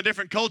 depending on the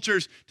different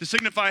cultures, to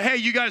signify, hey,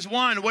 you guys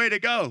won, way to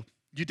go.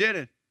 You did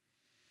it.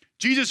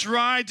 Jesus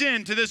rides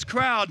into this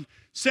crowd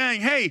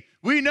saying, hey,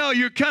 we know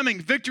you're coming.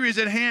 Victory is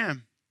at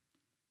hand.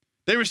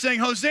 They were saying,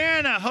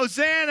 Hosanna,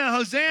 Hosanna,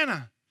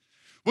 Hosanna,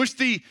 which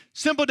the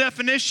simple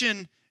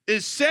definition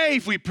is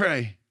save, we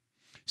pray.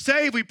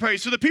 Save, we pray.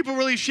 So the people were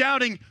really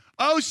shouting,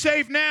 oh,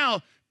 save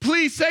now.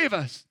 Please save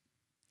us.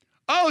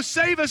 Oh,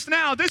 save us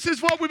now. This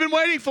is what we've been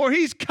waiting for.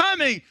 He's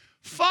coming.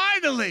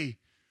 Finally,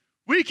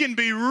 we can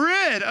be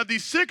rid of the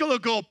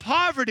cyclical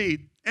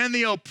poverty and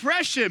the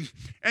oppression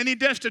and the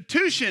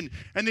destitution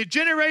and the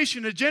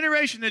generation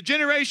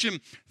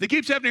that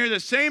keeps having to hear the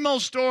same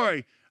old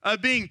story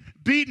of being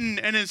beaten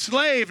and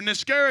enslaved and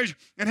discouraged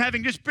and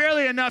having just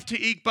barely enough to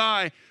eke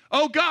by.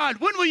 Oh, God,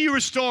 when will you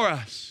restore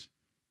us?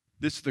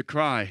 This is the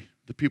cry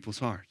the people's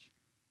heart.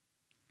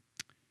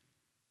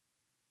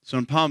 So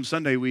on Palm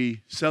Sunday,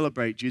 we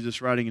celebrate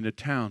Jesus riding into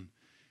town,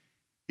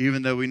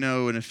 even though we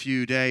know in a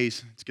few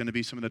days it's going to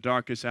be some of the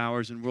darkest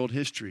hours in world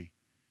history.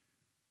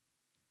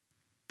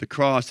 The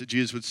cross that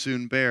Jesus would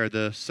soon bear,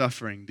 the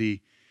suffering,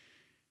 the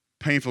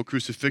painful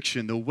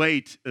crucifixion, the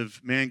weight of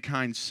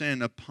mankind's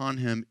sin upon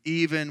him,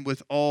 even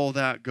with all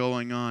that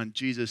going on,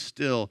 Jesus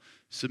still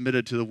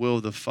submitted to the will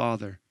of the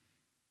Father,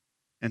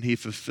 and he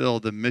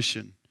fulfilled the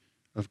mission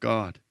of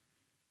God,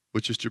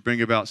 which is to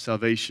bring about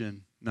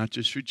salvation, not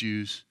just for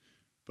Jews,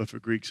 but for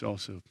Greeks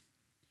also,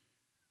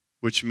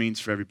 which means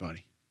for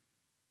everybody.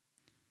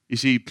 You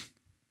see,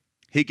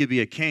 he could be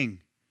a king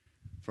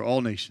for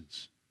all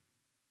nations,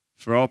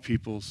 for all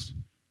peoples,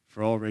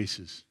 for all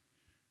races.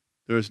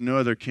 There is no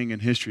other king in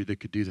history that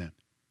could do that.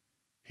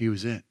 He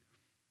was it.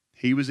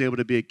 He was able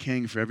to be a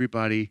king for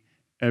everybody,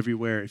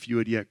 everywhere, if you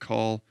would yet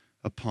call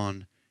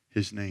upon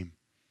his name.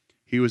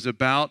 He was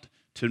about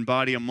to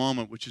embody a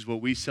moment, which is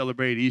what we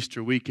celebrate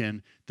Easter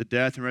weekend, the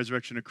death and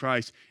resurrection of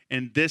Christ.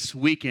 And this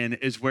weekend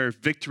is where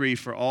victory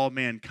for all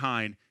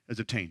mankind is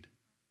obtained.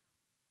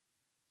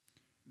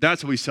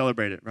 That's what we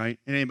celebrate it, right?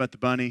 It ain't about the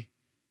bunny.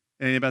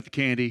 It ain't about the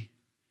candy.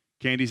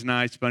 Candy's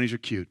nice. Bunnies are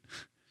cute.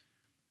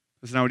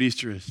 That's not what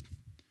Easter is.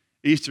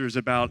 Easter is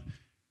about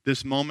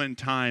this moment in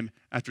time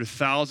after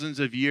thousands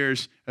of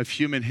years of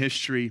human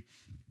history,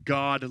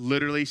 God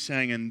literally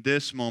saying in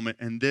this moment,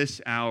 in this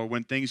hour,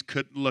 when things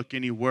couldn't look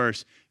any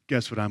worse,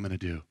 guess what I'm going to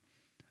do?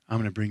 I'm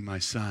going to bring my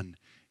son.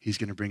 He's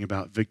going to bring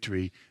about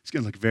victory. It's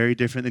going to look very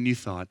different than you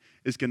thought.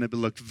 It's going to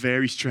look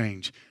very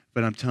strange,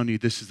 but I'm telling you,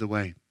 this is the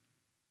way.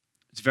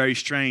 It's very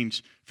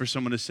strange for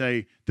someone to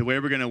say, the way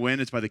we're going to win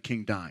is by the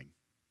king dying,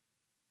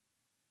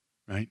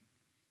 right?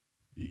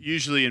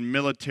 Usually in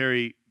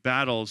military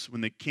battles,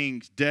 when the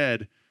king's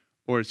dead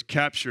or is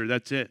captured,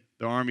 that's it.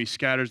 The army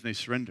scatters and they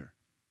surrender.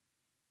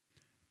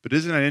 But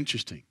isn't that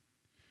interesting?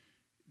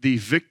 The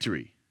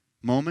victory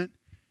moment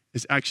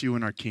is actually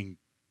when our king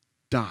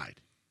died.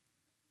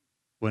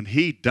 When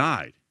he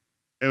died,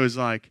 it was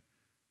like,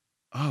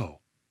 oh,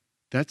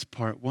 that's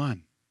part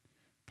one.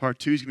 Part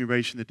two is going to be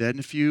raised from the dead in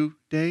a few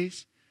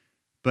days.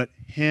 But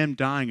him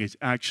dying is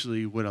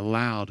actually what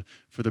allowed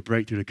for the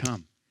breakthrough to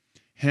come.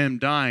 Him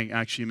dying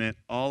actually meant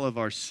all of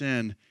our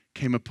sin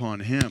came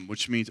upon him,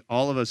 which means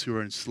all of us who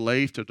are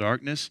enslaved to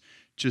darkness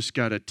just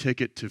got a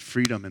ticket to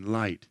freedom and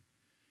light.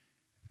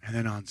 And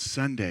then on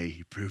Sunday,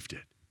 he proved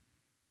it.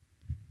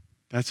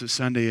 That's what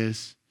Sunday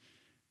is.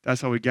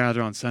 That's how we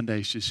gather on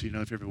Sundays, just so you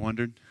know if you ever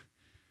wondered.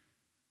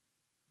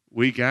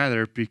 We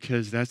gather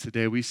because that's the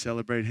day we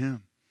celebrate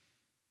him.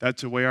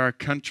 That's the way our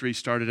country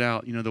started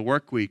out. You know, the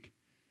work week.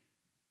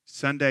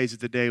 Sundays is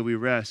the day we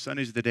rest.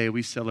 Sundays is the day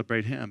we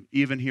celebrate him.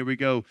 Even here we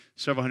go,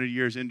 several hundred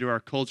years into our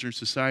culture and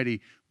society,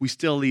 we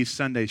still leave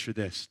Sundays for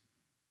this.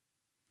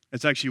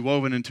 It's actually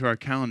woven into our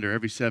calendar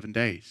every 7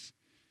 days.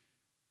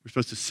 We're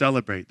supposed to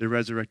celebrate the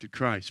resurrected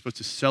Christ. We're supposed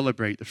to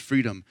celebrate the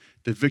freedom,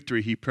 the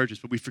victory he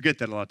purchased. But we forget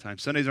that a lot of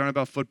times. Sundays aren't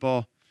about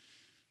football,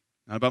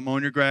 not about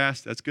mowing your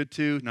grass. That's good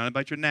too. Not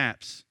about your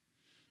naps.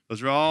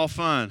 Those are all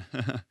fun.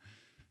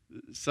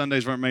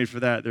 Sundays weren't made for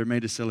that. They're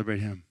made to celebrate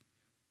him.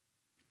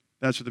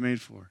 That's what they're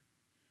made for.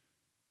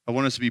 I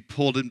want us to be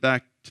pulled in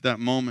back to that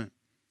moment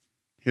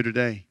here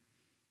today.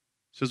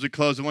 So as we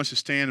close, I want us to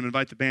stand and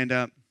invite the band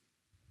up.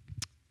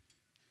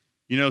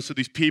 You know, so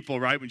these people,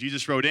 right, when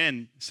Jesus rode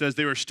in, it says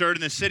they were stirred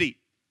in the city.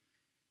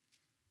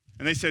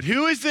 And they said,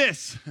 who is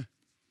this?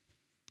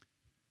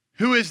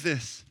 Who is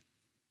this?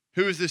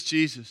 Who is this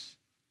Jesus?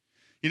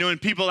 You know, when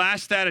people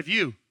ask that of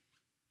you,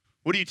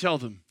 what do you tell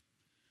them?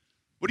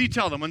 What do you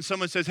tell them when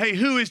someone says, hey,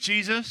 who is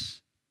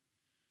Jesus?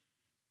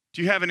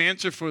 Do you have an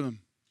answer for them?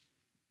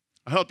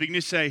 I hope you can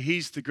just say,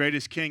 he's the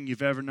greatest king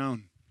you've ever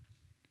known.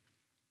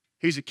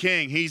 He's a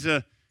king. He's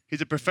a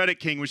prophetic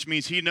king, which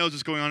means he knows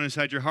what's going on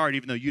inside your heart,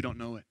 even though you don't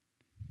know it.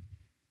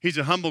 He's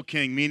a humble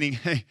king, meaning,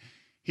 hey,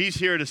 he's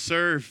here to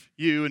serve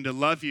you and to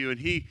love you, and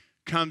he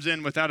comes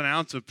in without an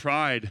ounce of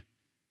pride.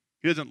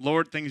 He doesn't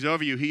lord things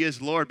over you. He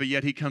is Lord, but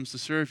yet he comes to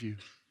serve you.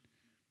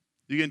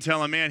 You can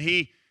tell him, man,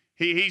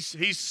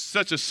 he's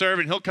such a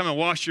servant, he'll come and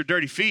wash your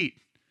dirty feet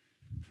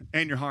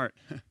and your heart.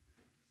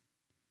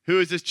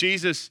 Who is this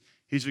Jesus?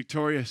 He's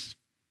victorious.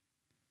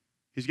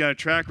 He's got a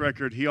track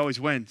record. He always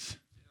wins.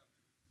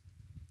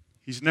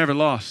 He's never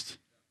lost.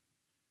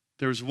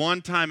 There was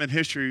one time in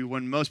history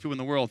when most people in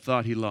the world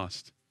thought he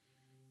lost.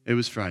 It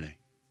was Friday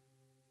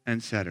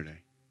and Saturday.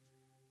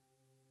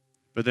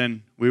 But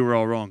then we were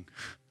all wrong.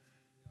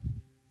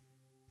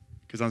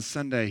 Because on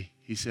Sunday,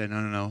 he said,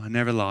 no, I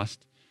never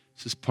lost.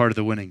 This is part of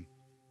the winning.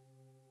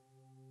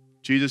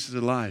 Jesus is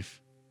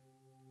alive.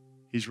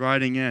 He's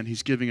riding in.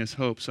 He's giving us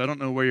hope. So I don't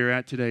know where you're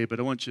at today, but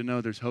I want you to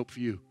know there's hope for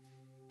you.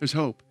 There's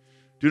hope.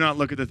 Do not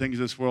look at the things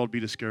of this world,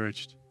 be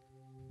discouraged.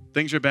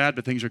 Things are bad,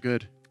 but things are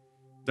good.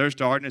 There's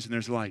darkness and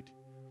there's light.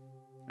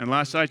 And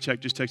last I checked,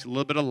 it just takes a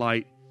little bit of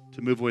light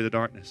to move away the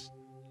darkness.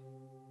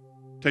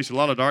 It takes a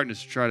lot of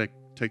darkness to try to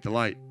take the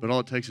light, but all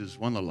it takes is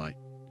one little light.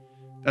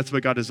 That's the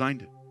way God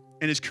designed it.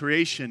 In his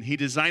creation, he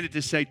designed it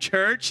to say,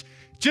 church,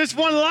 just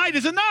one light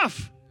is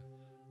enough.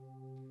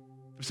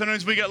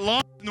 Sometimes we get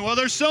lost. Well,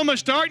 there's so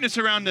much darkness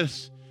around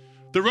us.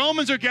 The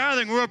Romans are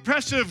gathering. We're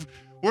oppressive.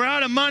 We're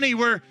out of money.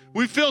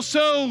 We feel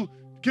so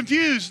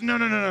confused.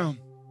 No.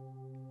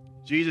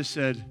 Jesus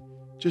said,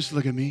 just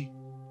look at me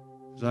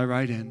as I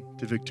ride in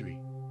to victory.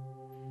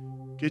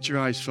 Get your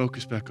eyes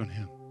focused back on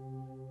him.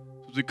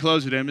 So as we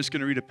close today, I'm just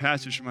going to read a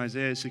passage from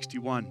Isaiah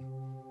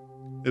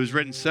 61. It was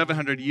written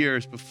 700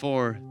 years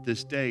before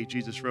this day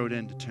Jesus rode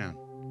into town.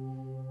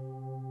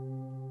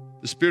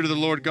 The Spirit of the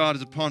Lord God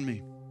is upon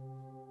me,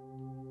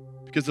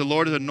 because the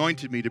Lord has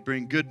anointed me to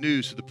bring good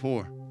news to the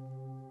poor.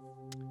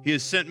 He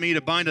has sent me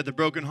to bind up the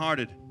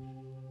brokenhearted,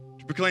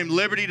 to proclaim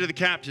liberty to the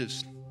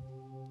captives,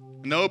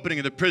 and the opening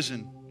of the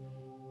prison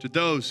to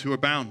those who are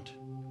bound,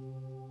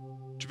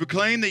 to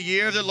proclaim the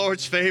year of the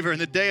Lord's favor and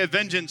the day of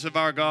vengeance of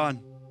our God,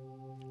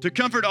 to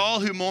comfort all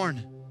who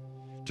mourn,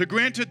 to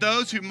grant to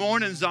those who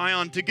mourn in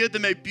Zion, to give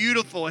them a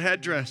beautiful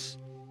headdress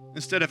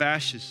instead of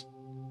ashes,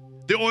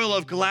 the oil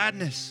of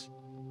gladness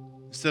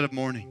instead of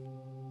mourning,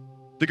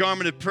 the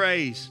garment of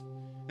praise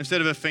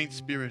instead of a faint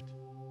spirit,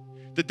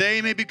 that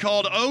they may be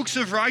called oaks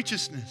of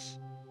righteousness,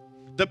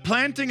 the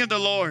planting of the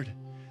Lord,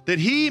 that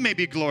he may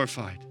be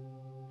glorified.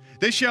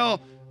 They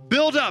shall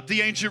build up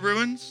the ancient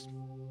ruins.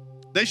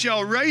 They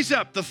shall raise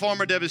up the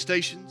former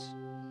devastations.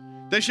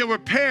 They shall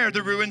repair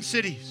the ruined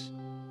cities,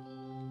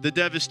 the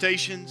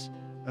devastations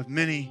of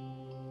many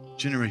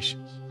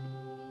generations.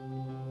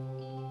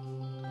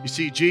 You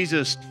see,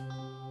 Jesus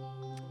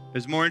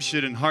is more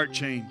interested in heart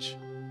change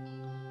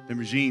than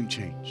regime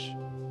change.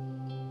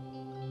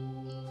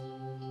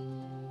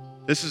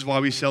 This is why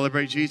we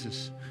celebrate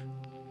Jesus,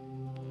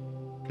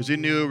 because he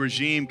knew a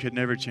regime could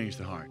never change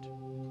the heart.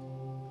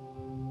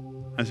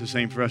 That's the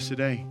same for us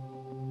today.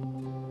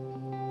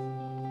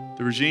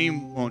 The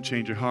regime won't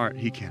change your heart.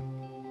 He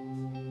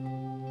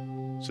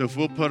can. So if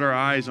we'll put our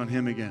eyes on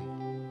him again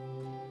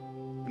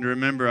and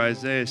remember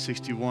Isaiah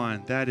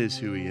 61, that is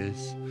who he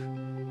is.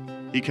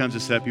 He comes to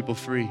set people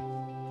free.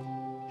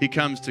 He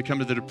comes to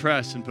the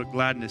depressed and put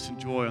gladness and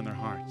joy on their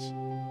hearts.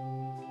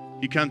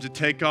 He comes to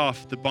take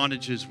off the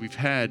bondages we've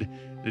had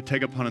and to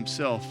take upon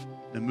himself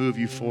and move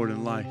you forward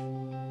in life.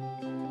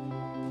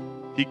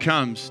 He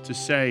comes to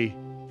say,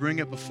 bring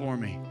it before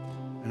me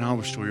and I'll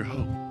restore your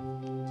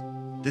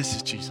hope. This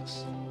is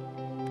Jesus.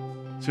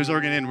 So here's what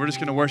we're going to end. We're just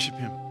going to worship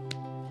him.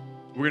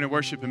 We're going to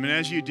worship him. And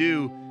as you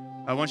do,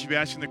 I want you to be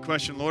asking the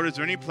question, Lord, is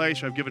there any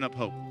place where I've given up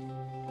hope?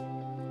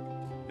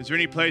 Is there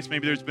any place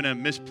maybe there's been a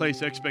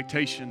misplaced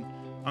expectation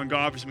on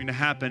God for something to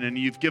happen and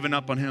you've given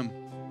up on him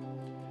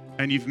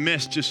and you've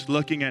missed just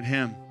looking at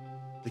him,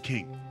 the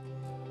King?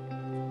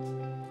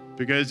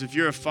 Because if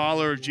you're a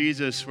follower of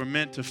Jesus, we're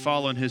meant to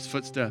follow in his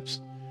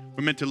footsteps.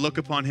 We're meant to look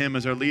upon him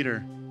as our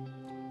leader,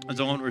 as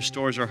the one who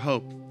restores our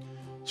hope.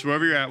 So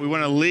wherever you're at, we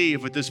want to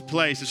leave with this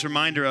place, this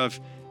reminder of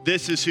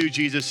this is who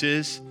Jesus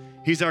is.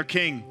 He's our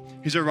King.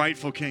 He's our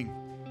rightful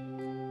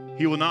King.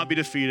 He will not be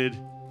defeated.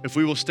 If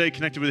we will stay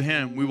connected with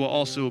him, we will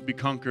also be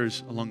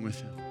conquerors along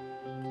with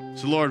him.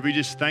 So Lord, we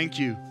just thank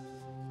you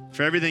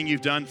for everything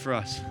you've done for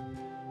us.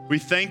 We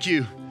thank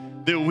you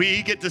that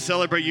we get to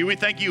celebrate you. We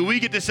thank you. We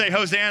get to say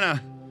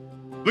Hosanna.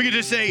 We get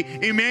to say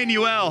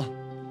Emmanuel.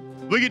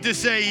 We get to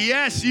say,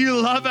 yes, you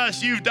love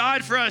us. You've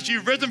died for us.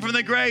 You've risen from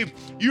the grave.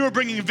 You are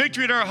bringing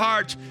victory to our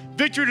hearts,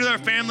 victory to our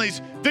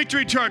families,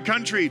 victory to our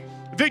country,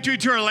 victory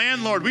to our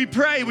land, Lord. We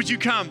pray, would you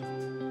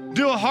come?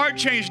 Do a heart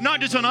change, not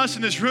just on us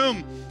in this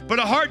room, but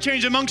a heart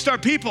change amongst our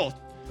people,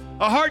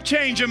 a heart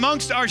change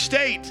amongst our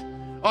state,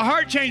 a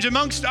heart change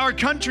amongst our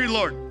country,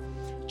 Lord.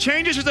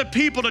 Change us as a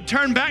people to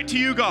turn back to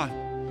you, God,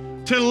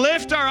 to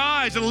lift our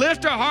eyes and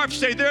lift our hearts,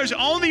 say there's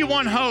only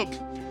one hope.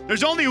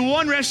 There's only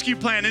one rescue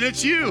plan, and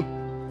it's you.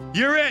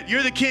 You're it.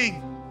 You're the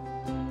King.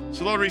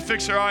 So, Lord, we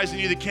fix our eyes on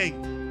you, the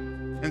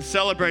King, and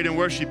celebrate and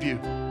worship you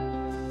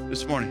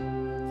this morning.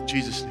 In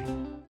Jesus' name.